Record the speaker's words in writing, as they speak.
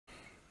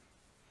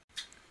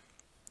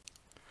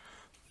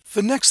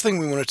The next thing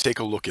we want to take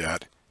a look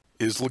at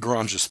is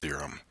Lagrange's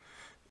theorem.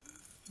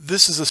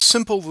 This is a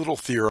simple little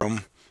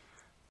theorem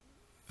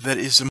that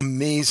is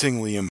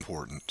amazingly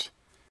important.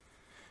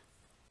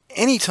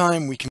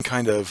 Anytime we can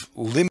kind of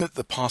limit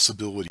the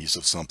possibilities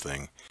of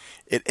something,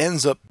 it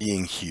ends up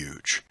being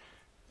huge.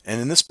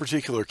 And in this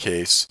particular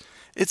case,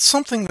 it's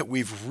something that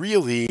we've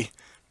really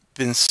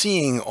been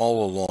seeing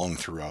all along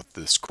throughout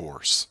this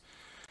course.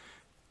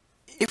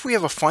 If we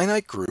have a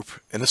finite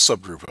group and a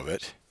subgroup of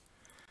it,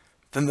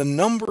 then the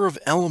number of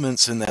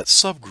elements in that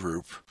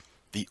subgroup,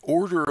 the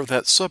order of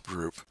that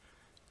subgroup,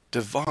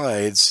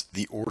 divides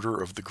the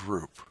order of the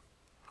group.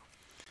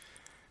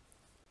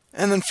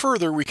 And then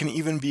further, we can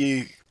even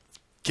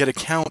get a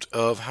count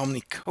of how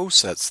many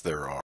cosets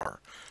there are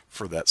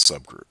for that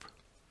subgroup.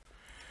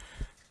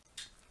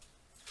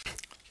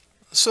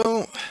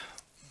 So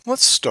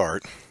let's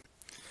start.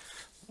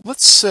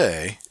 Let's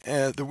say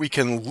that we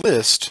can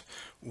list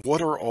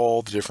what are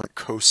all the different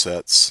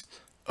cosets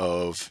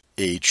of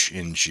H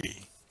in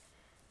G.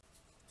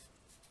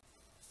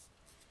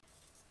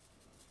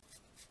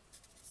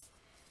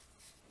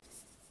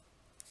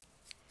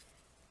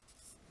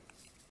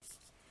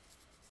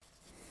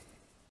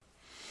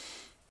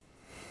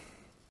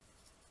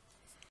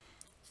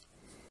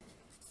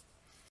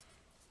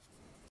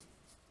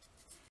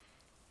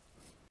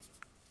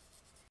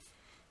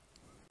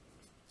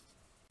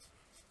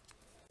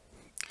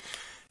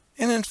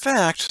 And in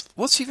fact,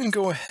 let's even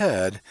go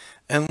ahead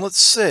and let's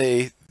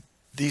say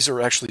these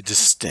are actually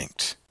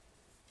distinct.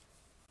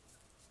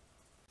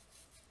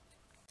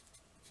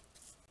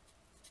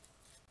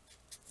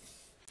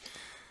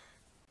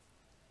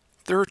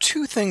 There are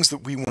two things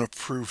that we want to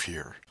prove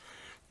here.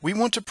 We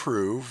want to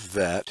prove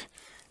that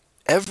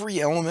every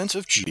element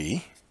of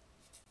G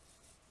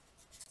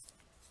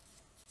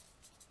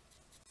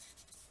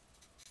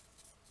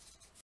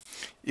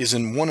is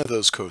in one of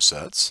those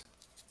cosets,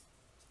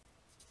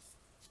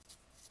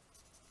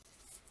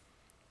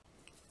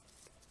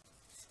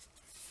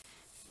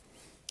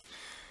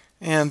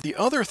 and the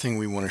other thing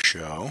we want to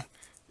show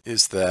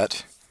is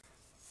that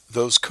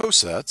those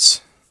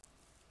cosets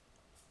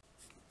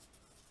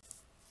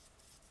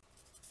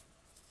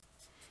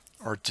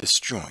are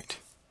disjoint.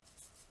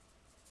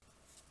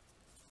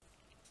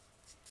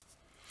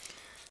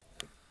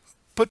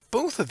 But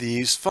both of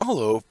these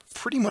follow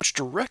pretty much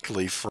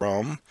directly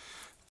from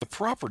the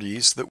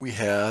properties that we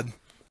had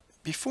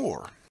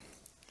before.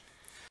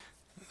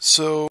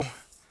 So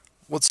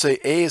let's say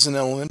A is an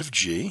element of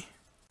G.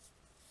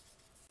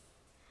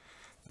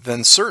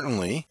 Then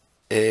certainly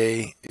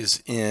A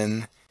is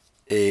in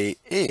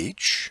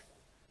AH.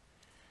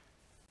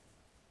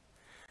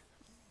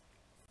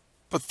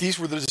 But these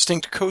were the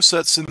distinct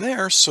cosets in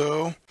there,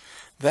 so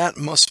that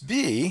must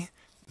be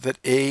that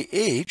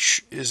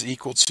AH is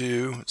equal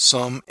to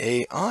some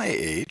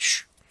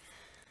AIH.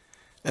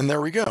 And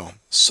there we go.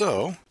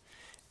 So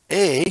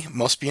A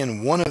must be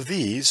in one of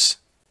these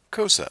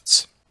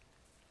cosets.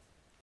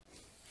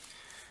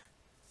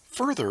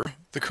 Further,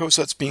 the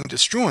cosets being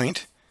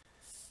disjoint,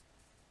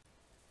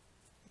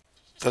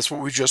 that's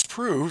what we just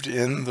proved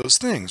in those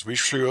things. We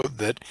showed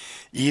that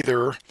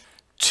either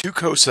two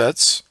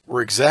cosets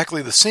were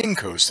exactly the same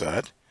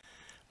coset,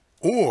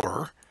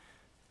 or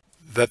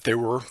that they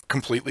were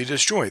completely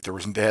disjoint.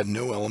 They had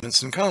no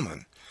elements in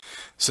common.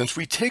 Since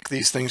we take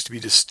these things to be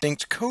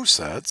distinct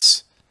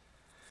cosets,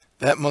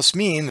 that must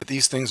mean that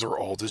these things are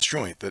all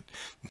disjoint, that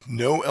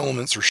no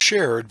elements are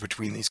shared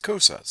between these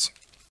cosets.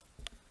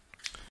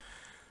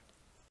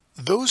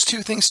 Those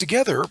two things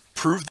together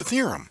prove the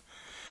theorem,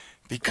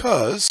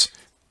 because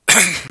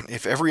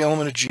if every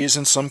element of G is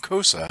in some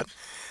coset,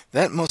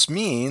 that must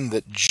mean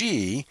that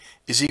G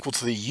is equal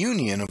to the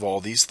union of all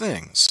these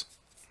things.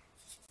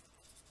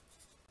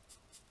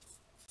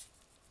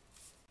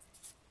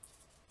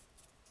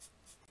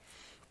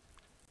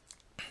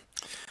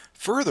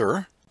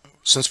 Further,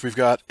 since we've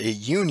got a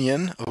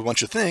union of a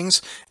bunch of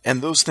things,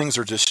 and those things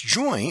are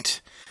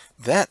disjoint,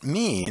 that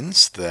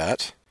means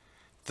that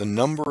the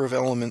number of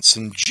elements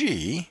in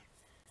G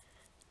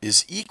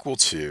is equal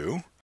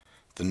to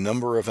the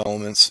number of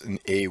elements in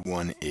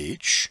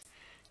A1H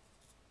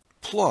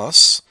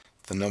plus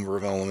the number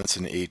of elements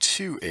in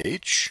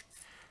A2H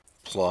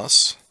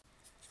plus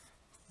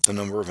the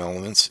number of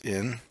elements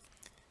in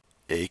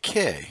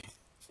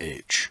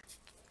AKH.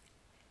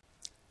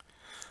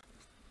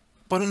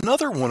 But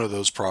another one of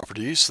those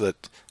properties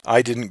that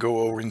I didn't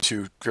go over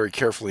into very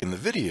carefully in the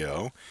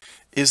video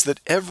is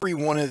that every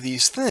one of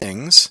these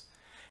things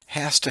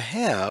has to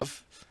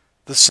have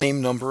the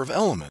same number of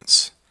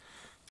elements.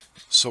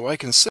 So I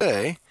can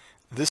say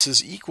this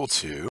is equal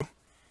to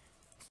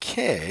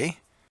K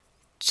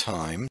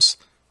times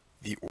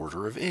the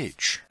order of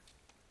H.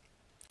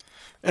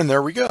 And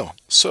there we go.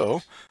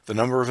 So the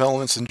number of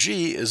elements in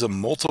G is a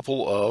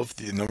multiple of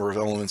the number of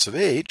elements of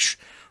H,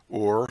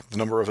 or the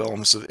number of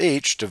elements of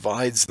H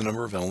divides the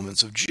number of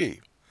elements of G.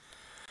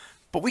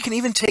 But we can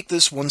even take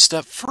this one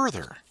step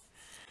further.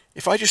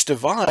 If I just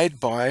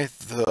divide by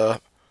the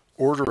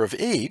order of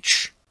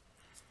H,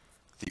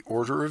 the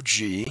order of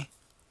G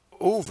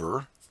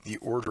over the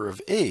order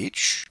of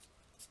H,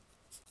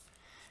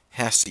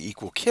 has to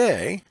equal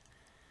k,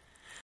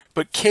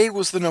 but k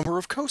was the number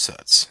of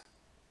cosets.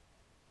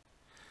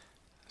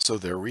 So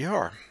there we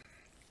are.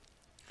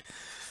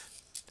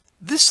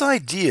 This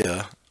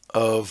idea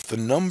of the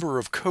number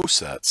of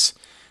cosets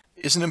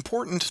is an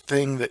important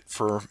thing that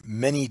for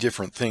many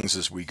different things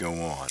as we go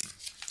on.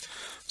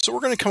 So we're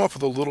going to come up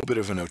with a little bit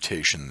of a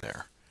notation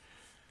there.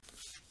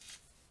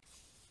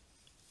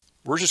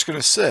 We're just going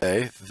to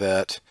say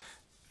that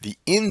the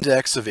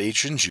index of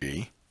h and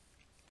g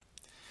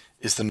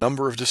is the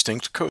number of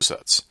distinct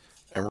cosets,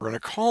 and we're going to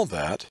call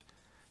that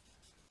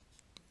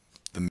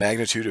the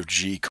magnitude of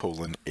g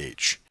colon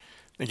h.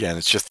 Again,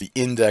 it's just the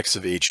index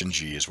of h and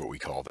g is what we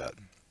call that.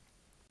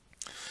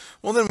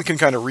 Well, then we can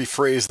kind of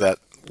rephrase that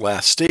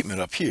last statement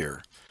up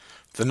here.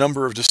 The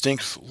number of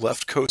distinct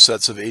left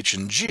cosets of h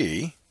and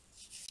g,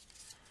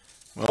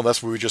 well,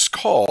 that's what we just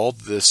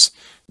called this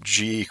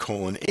g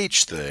colon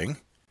h thing.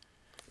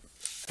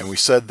 And we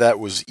said that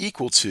was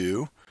equal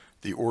to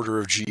the order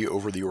of g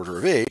over the order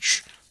of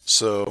h.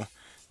 So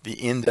the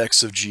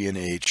index of g and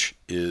h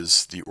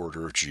is the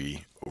order of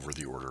g over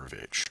the order of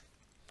h.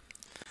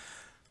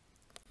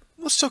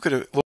 Let's look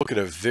at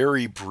a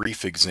very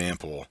brief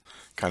example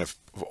kind of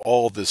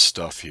all this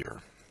stuff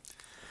here.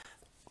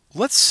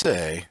 Let's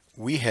say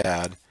we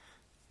had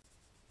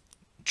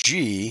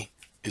G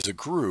is a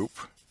group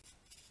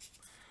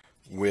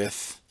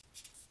with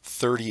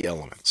 30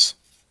 elements.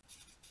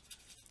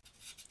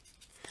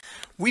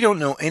 We don't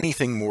know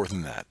anything more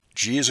than that.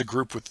 G is a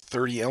group with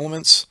 30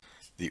 elements.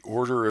 The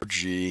order of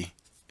G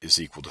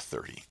is equal to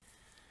 30.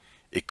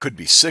 It could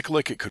be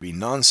cyclic, it could be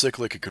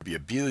non-cyclic, it could be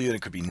abelian,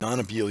 it could be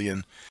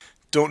non-abelian.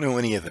 Don't know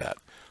any of that.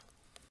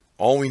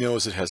 All we know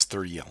is it has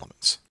 30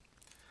 elements.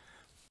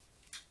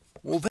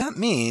 Well, that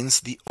means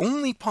the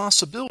only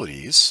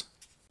possibilities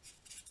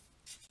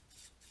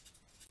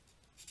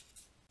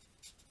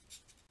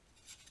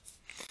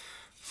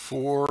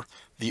for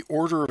the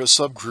order of a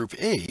subgroup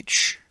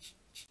H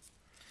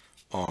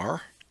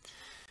are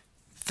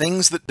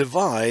things that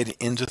divide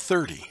into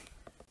 30.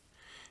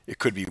 It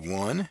could be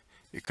 1,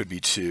 it could be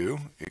 2,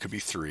 it could be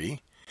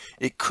 3.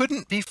 It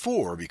couldn't be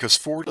 4 because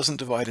 4 doesn't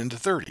divide into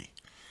 30.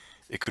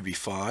 It could be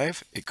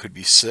 5, it could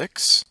be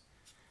 6,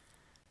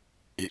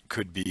 it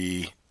could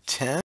be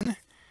 10,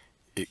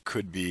 it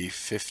could be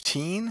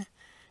 15,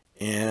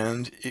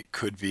 and it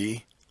could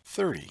be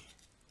 30.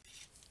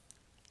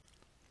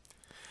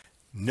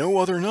 No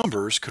other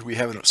numbers could we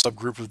have in a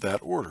subgroup of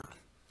that order.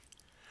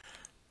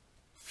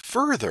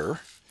 Further,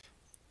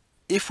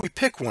 if we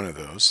pick one of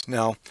those,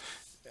 now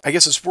I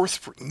guess it's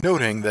worth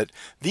noting that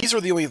these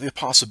are the only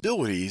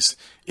possibilities.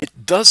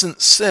 It doesn't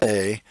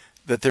say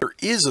that there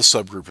is a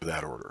subgroup of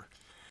that order.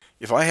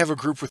 If I have a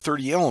group with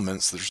 30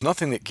 elements, there's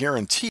nothing that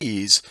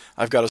guarantees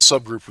I've got a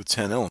subgroup with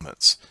 10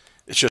 elements.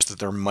 It's just that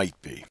there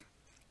might be.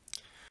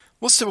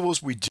 Let's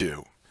suppose we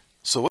do.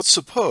 So let's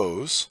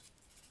suppose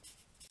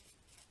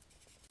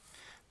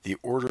the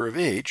order of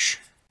H,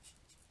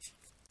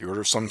 the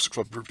order of some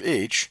subgroup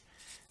H,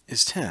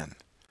 is 10.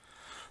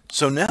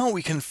 So now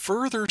we can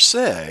further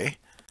say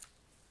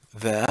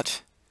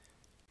that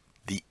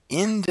the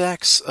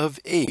index of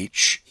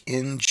H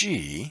in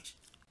G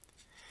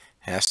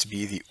has to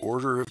be the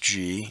order of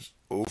G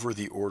over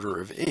the order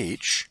of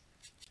H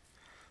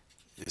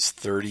is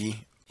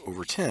 30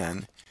 over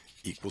 10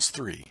 equals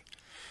 3.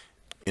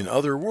 In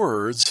other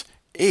words,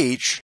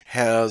 H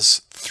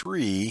has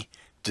 3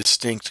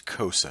 distinct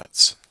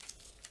cosets.